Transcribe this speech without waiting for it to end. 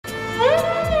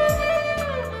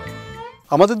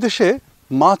আমাদের দেশে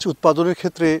মাছ উৎপাদনের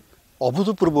ক্ষেত্রে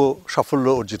অভূতপূর্ব সাফল্য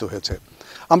অর্জিত হয়েছে।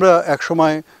 আমরা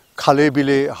একসময় খালে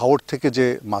বিলে হাওর থেকে যে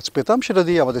মাছ পেতাম সেটা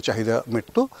দিয়ে আমাদের চাহিদা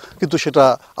মিটত, কিন্তু সেটা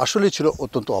আসলেই ছিল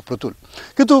অত্যন্ত অপ্রতুল।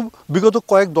 কিন্তু বিগত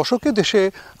কয়েক দশকে দেশে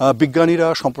বিজ্ঞানীরা,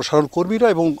 সম্প্রসারণ কর্মীরা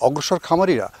এবং অগ্রসর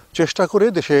খামারিরা চেষ্টা করে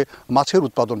দেশে মাছের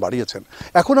উৎপাদন বাড়িয়েছেন।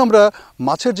 এখন আমরা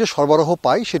মাছের যে সরবরাহ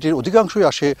পাই সেটির অধিকাংশই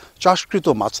আসে চাষকৃত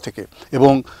মাছ থেকে,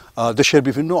 এবং দেশের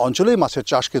বিভিন্ন অঞ্চলেই মাছের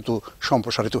চাষ কিন্তু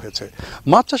সম্প্রসারিত হয়েছে।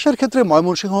 মাছ চাষের ক্ষেত্রে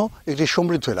ময়মনসিংহ একটি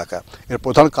সমৃদ্ধ এলাকা। এর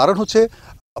প্রধান কারণ হচ্ছে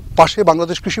পাশে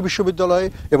বাংলাদেশ কৃষি বিশ্ববিদ্যালয়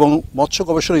এবং মৎস্য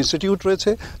গবেষণা ইনস্টিটিউট রয়েছে।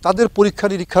 তাদের পরীক্ষা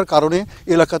নিরীক্ষার কারণে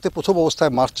এলাকাতে প্রথম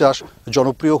অবস্থায় মাছ চাষ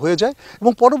জনপ্রিয় হয়ে যায়,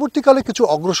 এবং পরবর্তীকালে কিছু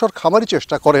অগ্রসর খামারি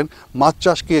চেষ্টা করেন মাছ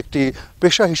চাষকে একটি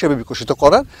পেশা হিসেবে বিকশিত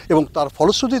করার, এবং তার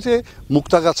ফলশ্রুতিতে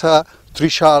মুক্তাগাছা,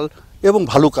 ত্রিশাল এবং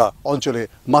ভালুকা অঞ্চলে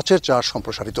মাছের চাষ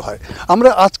সম্প্রসারিত হয়। আমরা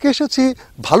আজকে এসেছি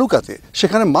ভালুকাতে,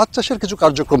 সেখানে মাছ চাষের কিছু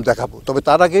কার্যক্রম দেখাবো। তবে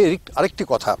তার আগে আরেকটি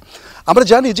কথা, আমরা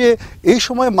জানি যে এই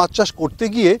সময় মাছ চাষ করতে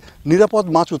গিয়ে নিরাপদ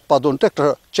মাছ উৎপাদনটা একটা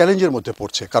চ্যালেঞ্জের মধ্যে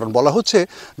পড়ছে। কারণ বলা হচ্ছে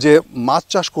যে মাছ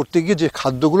চাষ করতে গিয়ে যে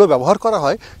খাদ্যগুলো ব্যবহার করা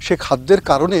হয় সে খাদ্যের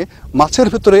কারণে মাছের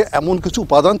ভেতরে এমন কিছু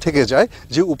উপাদান থেকে যায়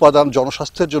যে উপাদান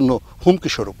জনস্বাস্থ্যের জন্য হুমকি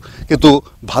স্বরূপ। কিন্তু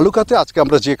ভালুকাতে আজকে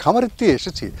আমরা যে খামারটি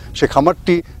এসেছি সে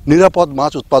খামারটি নিরাপদ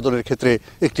মাছ উৎপাদনের ক্ষেত্রে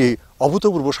একটি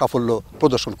অভূতপূর্ব সাফল্য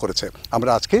প্রদর্শন করেছে।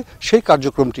 আমরা আজকে সেই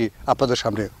কার্যক্রমটি আপনাদের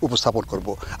সামনে উপস্থাপন করব।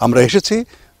 আমরা এসেছি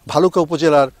ভালুকা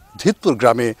উপজেলার ধিতপুর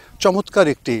গ্রামে চমৎকার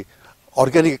একটি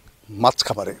অর্গানিক মাছ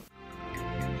খামারে।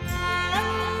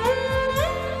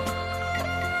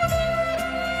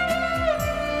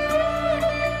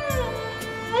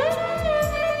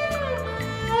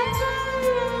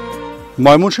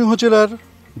 ময়মনসিংহ জেলার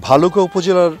ভালুকা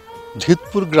উপজেলার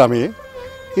ধিতপুর গ্রামে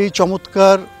এই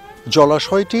চমৎকার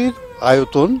জলাশয়টির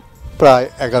আয়তন প্রায়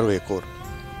 11 একর।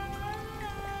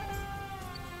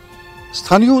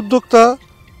 স্থানীয় উদ্যোক্তা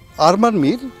আরমান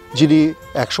মীর, যিনি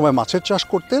একসময় মাছের চাষ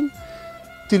করতেন,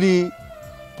 তিনি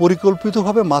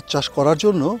পরিকল্পিতভাবে মাছ চাষ করার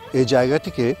জন্য এই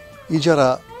জায়গাটিকে ইজারা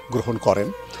গ্রহণ করেন।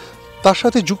 তার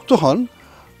সাথে যুক্ত হন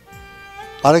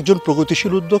আরেকজন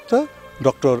প্রগতিশীল উদ্যোক্তা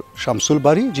ডক্টর শামসুল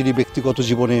বারী, যিনি ব্যক্তিগত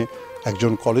জীবনে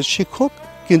একজন কলেজ শিক্ষক,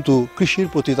 কিন্তু কৃষির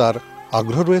প্রতি তার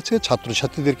আগ্রহ রয়েছে,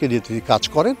 ছাত্রছাত্রীদেরকে নিয়ে তিনি কাজ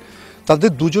করেন।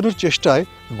 তাদের দুজনের চেষ্টায়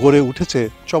গড়ে উঠেছে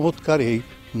চমৎকার এই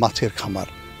মাছের খামার।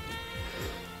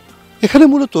 এখানে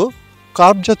মূলত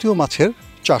কার্প জাতীয় মাছের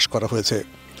চাষ করা হয়েছে।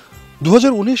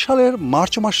 2019 সালের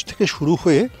মার্চ মাস থেকে শুরু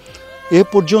হয়ে এ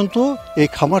পর্যন্ত এই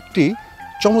খামারটি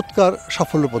চমৎকার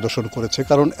সাফল্য প্রদর্শন করেছে,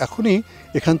 কারণ এখনই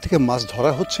এখান থেকে মাছ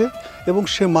ধরা হচ্ছে এবং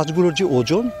সে মাছগুলোর যে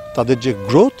ওজন, তাদের যে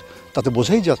গ্রোথ, তাতে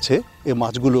বোঝাই যাচ্ছে এই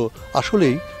মাছগুলো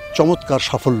আসলেই চমৎকার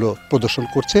সাফল্য প্রদর্শন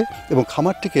করছে এবং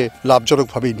খামারটিকে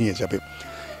লাভজনকভাবেই নিয়ে যাবে।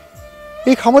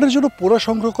 এই খামারের জন্য পোনা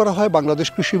সংগ্রহ করা হয় বাংলাদেশ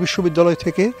কৃষি বিশ্ববিদ্যালয়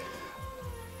থেকে।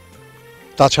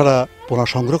 তাছাড়া পোনা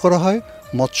সংগ্রহ করা হয়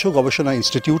মৎস্য গবেষণা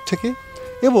ইনস্টিটিউট থেকে,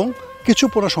 এবং কিছু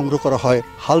পোনা সংগ্রহ করা হয়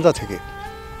হালদা থেকে।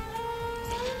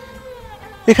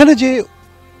 এখানে যে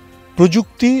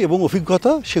প্রযুক্তি এবং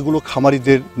অভিজ্ঞতা, সেগুলো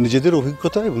খামারিদের নিজেদের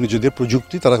অভিজ্ঞতা এবং নিজেদের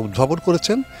প্রযুক্তি তারা উদ্ভাবন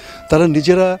করেছেন। তারা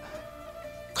নিজেরা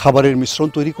খাবারের মিশ্রণ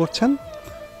তৈরি করছেন,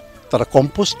 তারা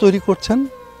কম্পোস্ট তৈরি করছেন,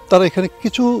 তারা এখানে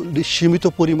কিছু সীমিত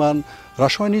পরিমাণ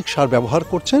রাসায়নিক সার ব্যবহার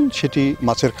করছেন, সেটি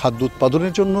মাছের খাদ্য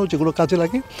উৎপাদনের জন্য যেগুলো কাজে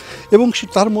লাগে, এবং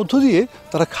তার মধ্য দিয়ে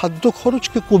তারা খাদ্য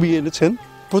খরচকে কমিয়ে এনেছেন।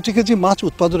 প্রতি কেজি মাছ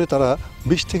উৎপাদনে তারা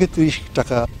 20 থেকে 30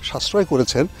 টাকা সাশ্রয়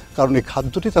করেছেন, কারণ এই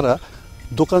খাদ্যটি তারা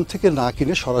দোকান থেকে না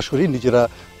কিনে সরাসরি নিজেরা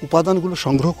উপাদানগুলো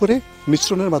সংগ্রহ করে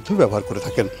মিশ্রণের মাধ্যমে ব্যবহার করে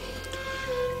থাকেন।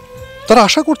 তারা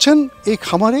আশা করছেন এই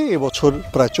খামারে এবছর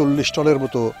প্রায় 40 টনের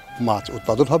মতো মাছ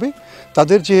উৎপাদন হবে।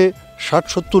 তাদের যে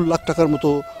 60-70 লাখ টাকার মতো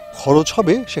খরচ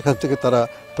হবে, সেখান থেকে তারা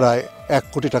প্রায় 1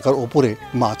 কোটি টাকার ওপরে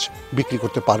মাছ বিক্রি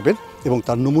করতে পারবেন, এবং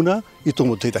তার নমুনা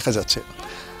ইতোমধ্যেই দেখা যাচ্ছে।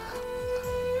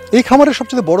 এই খামারের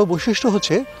সবচেয়ে বড় বৈশিষ্ট্য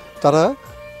হচ্ছে তারা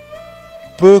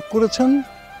প্রয়োগ করেছেন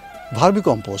ভার্মি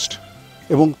কম্পোস্ট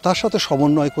এবং তার সাথে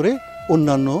সমন্বয় করে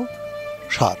অন্যান্য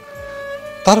সার।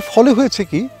 তার ফলে হয়েছে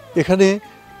কি, এখানে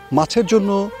মাছের জন্য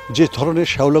যে ধরনের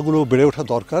শ্যাওলাগুলো বেড়ে ওঠা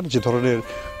দরকার, যে ধরনের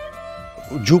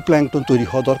জু প্ল্যাঙ্কটন তৈরি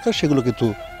হওয়া দরকার, সেগুলো কিন্তু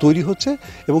তৈরি হচ্ছে,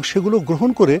 এবং সেগুলো গ্রহণ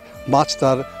করে মাছ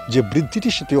তার যে বৃদ্ধিটি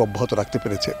সেটি অব্যাহত রাখতে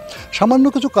পেরেছে। সামান্য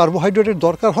কিছু কার্বোহাইড্রেটের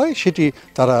দরকার হয়, সেটি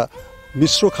তারা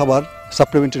মিশ্র খাবার,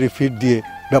 সাপ্লিমেন্টারি ফিড দিয়ে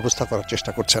ব্যবস্থা করার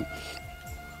চেষ্টা করছেন।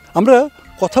 আমরা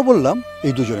কথা বললাম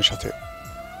এই দুজনের সাথে।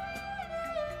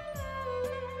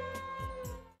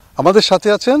 আমাদের সাথে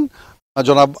আছেন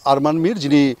জনাব আরমান মীর,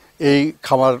 যিনি এই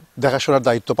খামার দেখাশোনার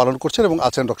দায়িত্ব পালন করছেন, এবং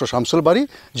আছেন ডক্টর শামসুল বারী,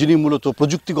 যিনি মূলত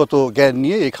প্রযুক্তিগত জ্ঞান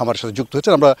নিয়ে এই খামারের সাথে যুক্ত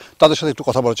হয়েছেন। আমরা তাদের সাথে একটু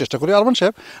কথা বলার চেষ্টা করি। আরমান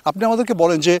সাহেব, আপনি আমাদেরকে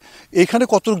বলেন যে এইখানে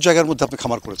কতটুকু জায়গার মধ্যে আপনি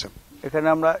খামার করেছেন? এখানে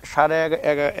আমরা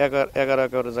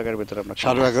 11.5 জায়গার ভিতরে আমরা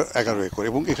 11.5 একর।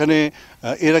 এবং এখানে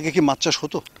এর আগে কি মাছ চাষ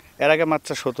হতো? এর আগে মাছ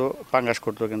চাষ হতো, পাঙ্গাস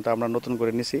করতো, কিন্তু আমরা নতুন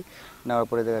করে নিছি, নেওয়ার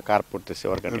পরে জায়গায় কার্প পড়তেছে,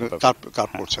 অর্গানিক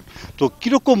কার্প করছেন। তো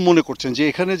কিরকম মনে করছেন যে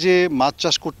এখানে যে মাছ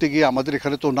চাষ করতে গিয়ে আমাদের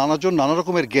এখানে তো নানা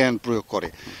রকমের জ্ঞান প্রয়োগ করে,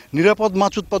 নিরাপদ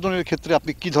মাছ উৎপাদনের ক্ষেত্রে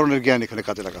আপনি কি ধরনের জ্ঞান এখানে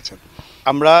কাজে লাগাচ্ছেন?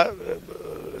 আমরা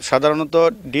সাধারণত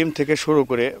ডিম থেকে শুরু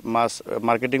করে মাছ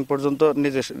মার্কেটিং পর্যন্ত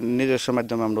নিজস্ব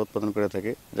মাধ্যমে আমরা উৎপাদন করে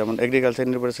থাকি। যেমন এগ্রিকালচার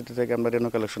ইউনিভার্সিটি থেকে আমরা রেনু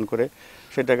কালেকশন করে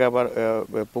সেটাকে আবার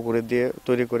পুকুরে দিয়ে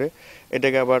তৈরি করে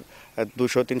এটাকে আবার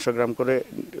 200-300 গ্রাম করে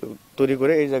তৈরি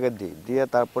করে এই জায়গায় দিয়ে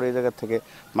তারপরে এই জায়গা থেকে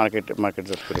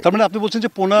মার্কেটজাত করি। তার মানে আপনি বলছেন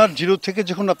যে পোনার জিরো থেকে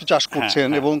যখন আপনি চাষ করছেন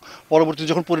এবং পরবর্তী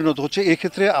যখন পরিণত হচ্ছে, এই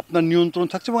ক্ষেত্রে আপনার নিয়ন্ত্রণ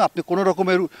থাকছে এবং আপনি কোনো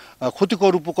রকমের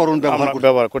ক্ষতিকর উপকরণ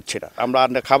ব্যবহার করছি না। আমরা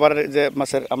খাবারের যে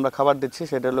মাছের আমরা খাবার দিচ্ছি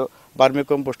সেটা হলো বার্মি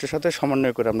কম্পোস্টের সাথে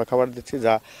সমন্বয় করে আমরা খাবার দিচ্ছি,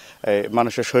 যা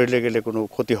মানুষের শরীরে গেলে কোনো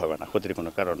ক্ষতি হবে না, ক্ষতির কোনো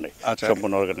কারণ নেই,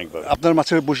 সম্পূর্ণ অর্গানিকভাবে। আপনার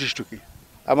মাছের বৈশিষ্ট্য কি?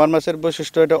 আমার মাছের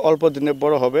বৈশিষ্ট্য এটা অল্প দিনে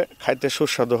বড় হবে, খাইতে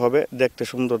সুস্বাদু হবে, দেখতে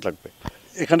সুন্দর লাগবে।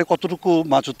 এখানে কতটুকু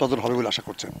মাছ উৎপাদন হবে বলে আশা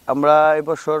করছেন? আমরা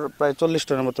এবছর প্রায় 40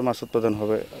 টনের মতো মাছ উৎপাদন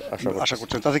হবে আশা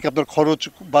করছেন। তাতে কি আপনার খরচ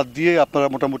বাদ দিয়ে আপনারা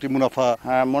মোটামুটি মুনাফা?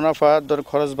 হ্যাঁ,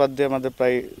 খরচ বাদ দিয়ে আমাদের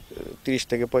প্রায় 30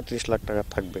 থেকে 35 লাখ টাকা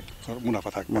থাকবে, মুনাফা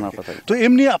থাকবে। তো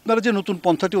এমনি আপনারা যে নতুন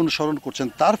পন্থাটি অনুসরণ করছেন,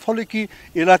 তার ফলে কি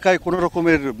এলাকায় কোনো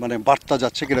রকমের মানে বার্তা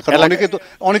যাচ্ছে কিনা? কারণ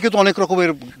অনেকে তো অনেক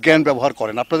রকমের জ্ঞান ব্যবহার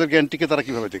করেন, আপনাদের জ্ঞানটিকে তারা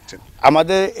কিভাবে দেখছেন?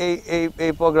 আমাদের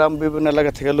এই প্রোগ্রাম বিভিন্ন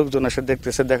এলাকা থেকে লোকজন এসে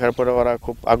দেখতেছে, দেখার পরে ওরা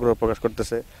খুব আগ্রহ প্রকাশ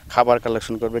করতেছে, খাবার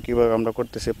কালেকশন করবে, কিভাবে আমরা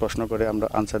করতেছি প্রশ্ন করে আমরা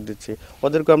আনসার দিচ্ছি।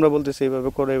 ওদেরকে আমরা বলতেছি এইভাবে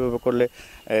করলে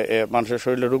মানুষের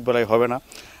শরীরে রোগবালাই হবে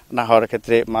না হওয়ার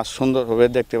ক্ষেত্রে মাছ সুন্দর হবে,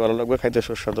 দেখতে ভালো লাগবে, খাইতে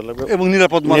সুস্বাদু লাগবে এবং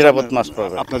নিরাপদ মাছ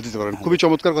পাবে আপনারা দিতে পারেন। খুবই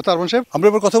চমৎকার কথা আরমান সাহেব। আমরা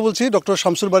এবার কথা বলছি ডক্টর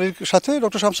শামসুল বারীর সাথে।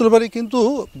 ডক্টর শামসুল বারী কিন্তু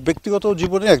ব্যক্তিগত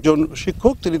জীবনে একজন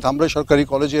শিক্ষক। তিনি ধামরাই সরকারি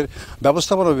কলেজের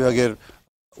ব্যবস্থাপনা বিভাগের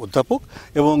অধ্যাপক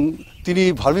এবং তিনি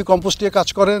ভার্মি কম্পোস্ট নিয়ে কাজ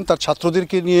করেন। তার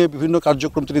ছাত্রদেরকে নিয়ে বিভিন্ন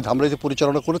কার্যক্রম তিনি ধামরাইতে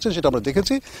পরিচালনা করেছেন, সেটা আমরা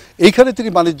দেখেছি। এইখানে তিনি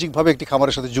বাণিজ্যিকভাবে একটি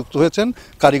খামারের সাথে যুক্ত হয়েছেন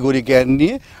কারিগরি জ্ঞান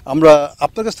নিয়ে। আমরা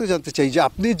আপনার কাছ থেকে জানতে চাই যে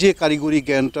আপনি যে কারিগরি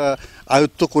জ্ঞানটা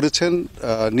আয়ত্ত করেছেন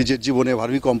নিজের জীবনে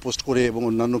ভার্মি কম্পোস্ট করে এবং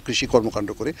অন্যান্য কৃষি কর্মকাণ্ড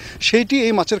করে, সেইটি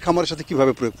এই মাছের খামারের সাথে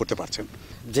কিভাবে প্রয়োগ করতে পারছেন?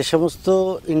 যে সমস্ত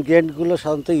ইনগ্রেডিয়েন্টগুলো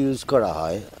সাধারণত ইউজ করা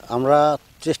হয়, আমরা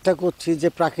চেষ্টা করছি যে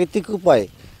প্রাকৃতিক উপায়ে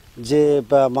যে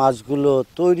মাছগুলো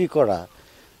তৈরি করা,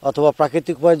 অথবা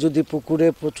প্রাকৃতিক উপায়ে যদি পুকুরে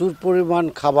প্রচুর পরিমাণ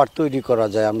খাবার তৈরি করা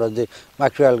যায়, আমরা যে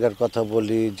মাইক্রোঅ্যালগার কথা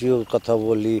বলি, জিওর কথা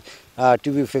বলি,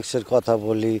 টিবিফেক্সের কথা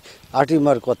বলি,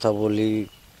 আর্টিমার কথা বলি,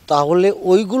 তাহলে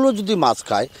ওইগুলো যদি মাছ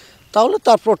খায় তাহলে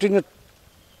তার প্রোটিনের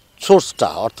সোর্সটা,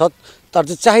 অর্থাৎ তার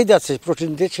যে চাহিদা আছে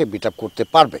প্রোটিন দিয়ে সে মিট আপ করতে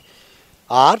পারবে।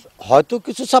 আর হয়তো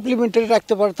কিছু সাপ্লিমেন্টারি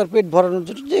রাখতে পারে তার পেট ভরানোর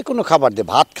জন্য, যে কোনো খাবার দিয়ে,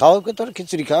 ভাত খাওয়া হতে পারে,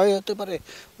 খিচুড়ি খাওয়া হতে পারে,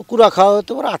 কুড়া খাওয়া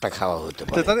হতে পারে, আটা খাওয়া হতে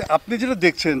পারে। তাহলে আপনি যেটা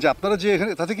দেখছেন যে আপনারা যে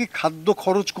এখানে, তাতে কি খাদ্য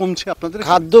খরচ কমছে আপনাদের?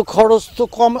 খাদ্য খরচ তো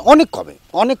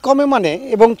অনেক কমে মানে,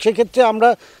 এবং সেক্ষেত্রে আমরা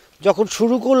যখন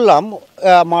শুরু করলাম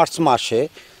মার্চ মাসে,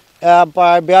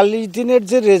 প্রায় 42 দিনের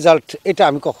যে রেজাল্ট, এটা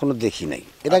আমি কখনো দেখি নাই।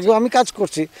 এর আগেও আমি কাজ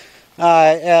করছি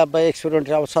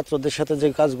এক্সপেরিমেন্টের আমার ছাত্রদের সাথে যে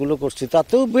কাজগুলো করছি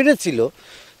তাতেও বেড়েছিল,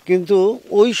 কিন্তু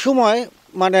ওই সময়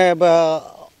মানে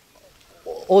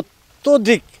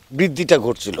অত্যধিক বৃদ্ধিটা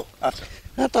ঘটছিল।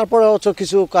 হ্যাঁ, তারপরে হচ্ছে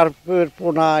কিছু কার্পের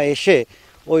পোনা এসে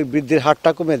ওই বৃদ্ধির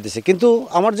হারটা কমে দিয়েছে, কিন্তু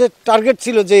আমার যে টার্গেট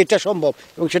ছিল যে এটা সম্ভব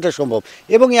এবং সেটা সম্ভব,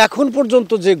 এবং এখন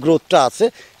পর্যন্ত যে গ্রোথটা আছে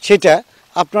সেটা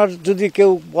আপনার যদি কেউ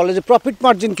বলে যে প্রফিট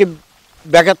মার্জিনকে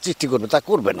ব্যাঘাত সৃষ্টি করবে, তা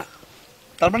করবে না।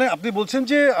 তার মানে আপনি বলছেন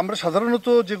যে আমরা সাধারণত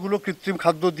যেগুলো কৃত্রিম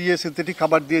খাদ্য দিয়ে, সিনথেটিক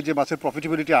খাবার দিয়ে যে মাছের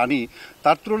প্রফিটেবিলিটি আনি,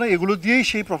 তার তুলনায় এগুলো দিয়েই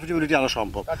সেই প্রফিটেবিলিটি আনা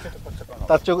সম্ভব।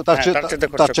 তার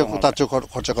চেয়ে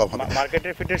খরচা কম হবে।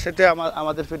 মার্কেটের ফিটের সাথে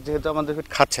আমাদের ফিট, যেহেতু আমাদের ফিট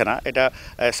খাচ্ছে না, এটা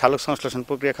সালোক সংশ্লেষণ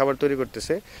প্রক্রিয়া খাবার তৈরি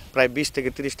করতেছে, প্রায় 20 থেকে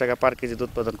 30 টাকা পার কেজিতে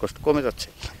উৎপাদন কষ্ট কমে যাচ্ছে,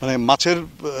 মানে মাছের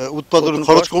উৎপাদন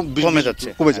খরচ কমে যাচ্ছে।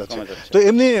 তো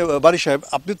এমনি বারী সাহেব,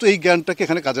 আপনি তো এই জ্ঞানটাকে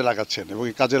এখানে কাজে লাগাচ্ছেন এবং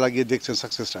এই কাজে লাগিয়ে দেখছেন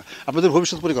সাকসেসটা। আপনাদের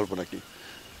ভবিষ্যৎ পরিকল্পনা কি?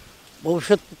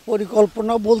 ভবিষ্যৎ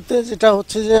পরিকল্পনা বলতে যেটা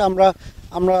হচ্ছে যে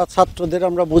আমরা ছাত্রদের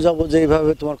আমরা বোঝাবো যে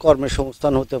এইভাবে তোমার কর্মের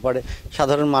সংস্থান হতে পারে।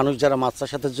 সাধারণ মানুষ যারা মাছের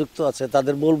সাথে যুক্ত আছে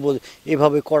তাদের বলবো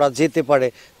এভাবে করা যেতে পারে,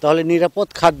 তাহলে নিরাপদ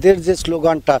খাদ্যের যে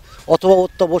স্লোগানটা অথবা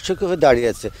অত্যাবশ্যকীয় হয়ে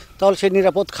দাঁড়িয়েছে, তাহলে সেই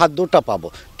নিরাপদ খাদ্যটা পাবো।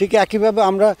 ঠিক একইভাবে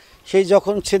আমরা সেই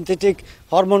যখন সিনথেটিক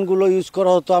হরমোনগুলো ইউজ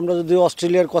করা হতো, আমরা যদি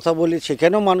অস্ট্রেলিয়ার কথা বলি,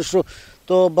 সেখানেও মানুষ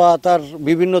তো বা তার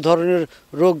বিভিন্ন ধরনের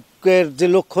রোগের যে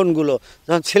লক্ষণগুলো,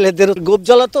 যখন ছেলেদের গোপ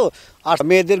জ্বালাতো, আর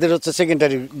মেয়েদের হচ্ছে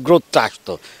সেকেন্ডারি গ্রোথটা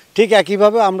আসতো। ঠিক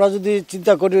একইভাবে আমরা যদি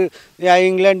চিন্তা করি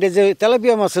ইংল্যান্ডে যে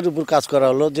তেলাপিয়া মাছের উপর কাজ করা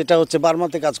হলো, যেটা হচ্ছে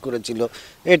বার্মাতে কাজ করেছিল,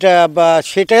 এটা বা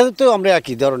সেটাতেও আমরা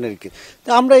একই ধরনের কি, তা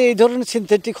আমরা এই ধরনের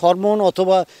সিনথেটিক হরমোন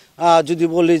অথবা যদি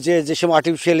বলি যে যেসব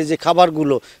আর্টিফিশিয়ালি যে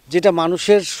খাবারগুলো যেটা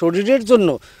মানুষের শরীরের জন্য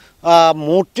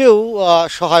মোটেও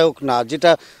সহায়ক না,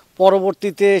 যেটা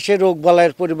পরবর্তীতে সে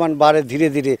রোগবালাইয়ের পরিমাণ বাড়ে ধীরে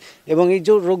ধীরে, এবং এই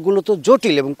যে রোগগুলো তো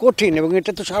জটিল এবং কঠিন এবং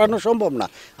এটা তো সারানো সম্ভব না।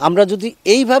 আমরা যদি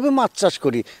এইভাবে মাছ চাষ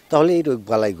করি তাহলে এই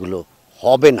রোগবালাইগুলো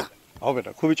হবে না।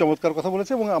 খুবই চমৎকার কথা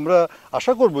বলেছে, এবং আমরা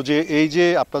আশা করব যে এই যে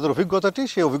আপনাদের অভিজ্ঞতাটি,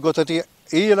 সেই অভিজ্ঞতাটি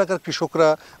এই এলাকার কৃষকরা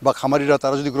বা খামারিরা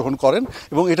তারা যদি গ্রহণ করেন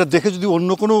এবং এটা দেখে যদি অন্য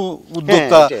কোনো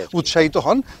উদ্যোক্তা উৎসাহিত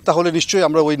হন, তাহলে নিশ্চয়ই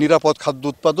আমরা ওই নিরাপদ খাদ্য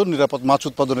উৎপাদন, নিরাপদ মাছ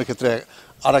উৎপাদনের ক্ষেত্রে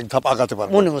আর এক ধাপ আগাতে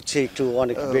পারবো। মনে হচ্ছে একটু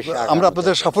অনেক বেশি আমরা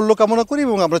আপনাদের সাফল্য কামনা করি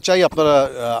এবং আমরা চাই আপনারা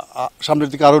সামনের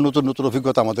দিকে আরও নতুন নতুন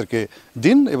অভিজ্ঞতা আমাদেরকে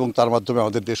দিন এবং তার মাধ্যমে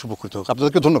আমাদের দেশ উপকৃত হোক।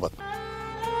 আপনাদেরকে ধন্যবাদ।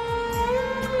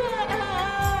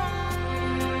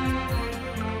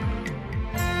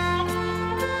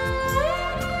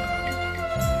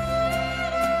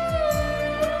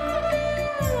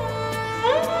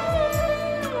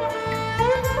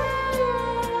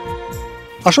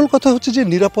 আসল কথা হচ্ছে যে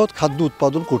নিরাপদ খাদ্য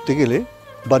উৎপাদন করতে গেলে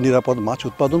বা নিরাপদ মাছ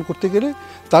উৎপাদন করতে গেলে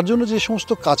তার জন্য যে সমস্ত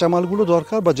কাঁচামালগুলো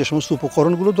দরকার বা যে সমস্ত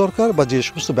উপকরণগুলো দরকার বা যে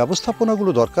সমস্ত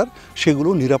ব্যবস্থাপনাগুলো দরকার সেগুলো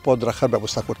নিরাপদ রাখার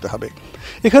ব্যবস্থা করতে হবে।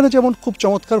 এখানে যেমন খুব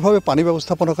চমৎকারভাবে পানি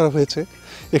ব্যবস্থাপনা করা হয়েছে,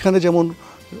 এখানে যেমন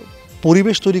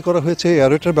পরিবেশ তৈরি করা হয়েছে,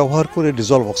 এয়ারেটর ব্যবহার করে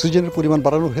ডিজলভ অক্সিজেনের পরিমাণ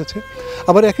বাড়ানো হয়েছে,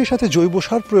 আবার একই সাথে জৈব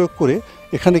সার প্রয়োগ করে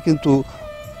এখানে কিন্তু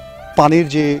পানির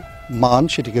যে মান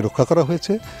সেটিকে রক্ষা করা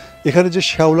হয়েছে, এখানে যে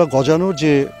শ্যাওলা গজানোর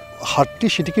যে হারটি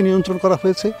সেটিকে নিয়ন্ত্রণ করা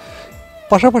হয়েছে,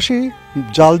 পাশাপাশি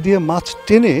জাল দিয়ে মাছ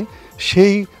টেনে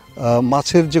সেই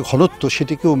মাছের যে ঘনত্ব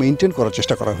সেটিকেও মেনটেন করার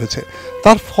চেষ্টা করা হয়েছে।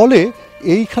 তার ফলে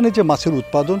এইখানে যে মাছের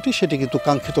উৎপাদনটি সেটি কিন্তু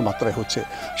কাঙ্ক্ষিত মাত্রায় হচ্ছে।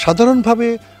 সাধারণভাবে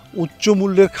উচ্চ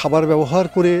মূল্যের খাবার ব্যবহার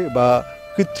করে বা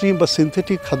কৃত্রিম বা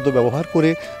সিনথেটিক খাদ্য ব্যবহার করে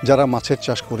যারা মাছের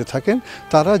চাষ করে থাকেন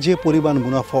তারা যে পরিমাণ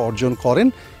মুনাফা অর্জন করেন,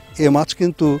 এ মাছ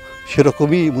কিন্তু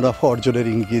সেরকমই মুনাফা অর্জনের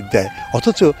ইঙ্গিত দেয়,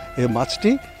 অথচ এ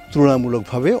মাছটি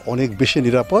তুলনামূলকভাবে অনেক বেশি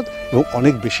নিরাপদ এবং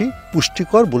অনেক বেশি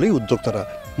পুষ্টিকর বলেই উদ্যোক্তারা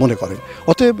মনে করেন।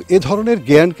 অতএব এ ধরনের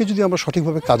জ্ঞানকে যদি আমরা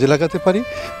সঠিকভাবে কাজে লাগাতে পারি,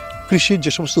 কৃষির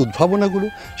যে সমস্ত উদ্ভাবনাগুলো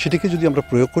সেটিকে যদি আমরা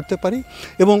প্রয়োগ করতে পারি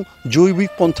এবং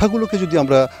জৈবিক পন্থাগুলোকে যদি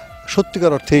আমরা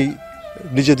সত্যিকার অর্থেই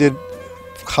নিজেদের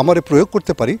খামারে প্রয়োগ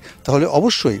করতে পারি, তাহলে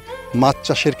অবশ্যই মাছ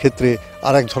চাষের ক্ষেত্রে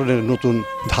আর এক ধরনের নতুন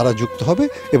ধারা যুক্ত হবে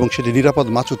এবং সেটি নিরাপদ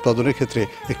মাছ উৎপাদনের ক্ষেত্রে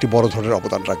একটি বড় ধরনের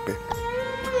অবদান রাখবে।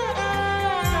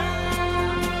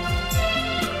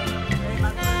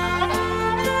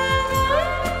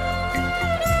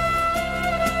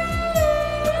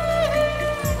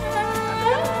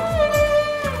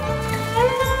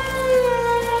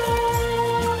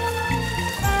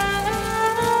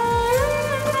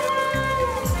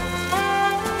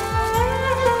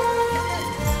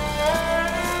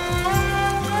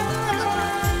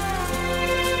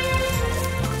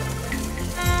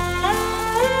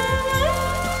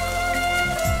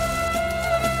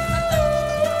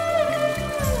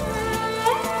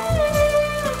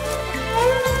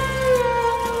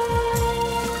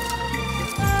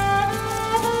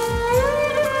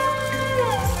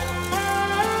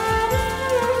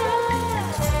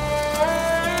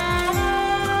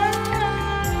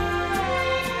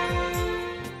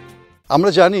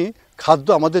 আমরা জানি খাদ্য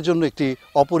আমাদের জন্য একটি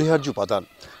অপরিহার্য উপাদান।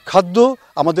 খাদ্য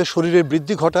আমাদের শরীরের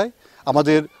বৃদ্ধি ঘটায়,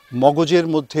 আমাদের মগজের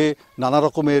মধ্যে নানা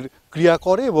রকমের ক্রিয়া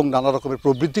করে এবং নানা রকমের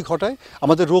প্রবৃদ্ধি ঘটায়,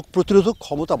 আমাদের রোগ প্রতিরোধক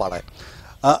ক্ষমতা বাড়ায়।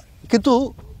 কিন্তু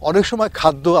অনেক সময়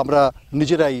খাদ্য আমরা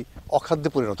নিজেরাই অখাদ্যে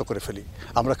পরিণত করে ফেলি।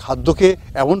 আমরা খাদ্যকে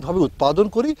এমনভাবে উৎপাদন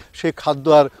করি সেই খাদ্য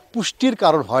আর পুষ্টির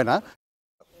কারণ হয় না,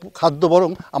 খাদ্য বরং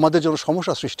আমাদের জন্য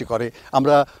সমস্যা সৃষ্টি করে।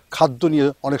 আমরা খাদ্য নিয়ে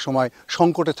অনেক সময়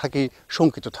সংকটে থাকি,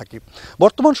 শঙ্কিত থাকি।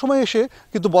 বর্তমান সময়ে এসে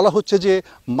কিন্তু বলা হচ্ছে যে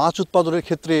মাছ উৎপাদনের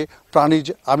ক্ষেত্রে, প্রাণীজ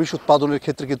আমিষ উৎপাদনের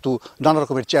ক্ষেত্রে কিন্তু নানা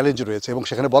রকমের চ্যালেঞ্জ রয়েছে এবং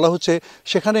সেখানে বলা হচ্ছে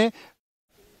সেখানে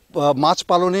মাছ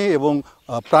পালনে এবং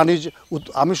প্রাণীজ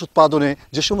আমিষ উৎপাদনে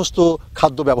যে সমস্ত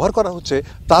খাদ্য ব্যবহার করা হচ্ছে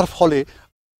তার ফলে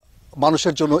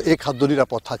মানুষের জন্য এই খাদ্য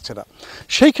নিরাপদ থাকছে না।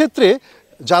 সেই ক্ষেত্রে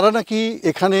যারা নাকি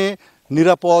এখানে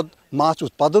নিরাপদ মাছ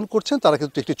উৎপাদন করছেন তারা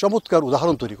কিন্তু একটি চমৎকার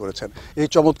উদাহরণ তৈরি করেছেন। এই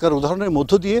চমৎকার উদাহরণের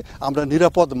মধ্য দিয়ে আমরা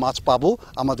নিরাপদ মাছ পাবো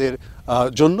আমাদের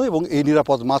জন্য এবং এই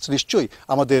নিরাপদ মাছ নিশ্চয়ই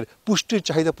আমাদের পুষ্টির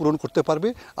চাহিদা পূরণ করতে পারবে,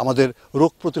 আমাদের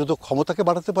রোগ প্রতিরোধক ক্ষমতাকে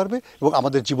বাড়াতে পারবে এবং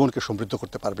আমাদের জীবনকে সমৃদ্ধ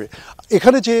করতে পারবে।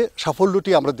 এখানে যে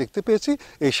সাফল্যটি আমরা দেখতে পেয়েছি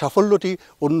এই সাফল্যটি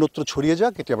অন্যত্র ছড়িয়ে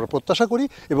যাক এটি আমরা প্রত্যাশা করি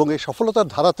এবং এই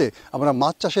সফলতার ধারাতে আমরা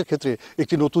মাছ চাষের ক্ষেত্রে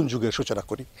একটি নতুন যুগের সূচনা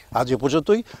করি। আজ এ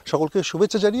পর্যন্তই। সকলকে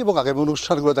শুভেচ্ছা জানিয়ে এবং আগামী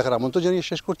অনুষ্ঠানগুলো দেখার আমন্ত্রণ জানিয়ে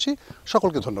শেষ করছি।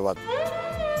 সকলকে ধন্যবাদ।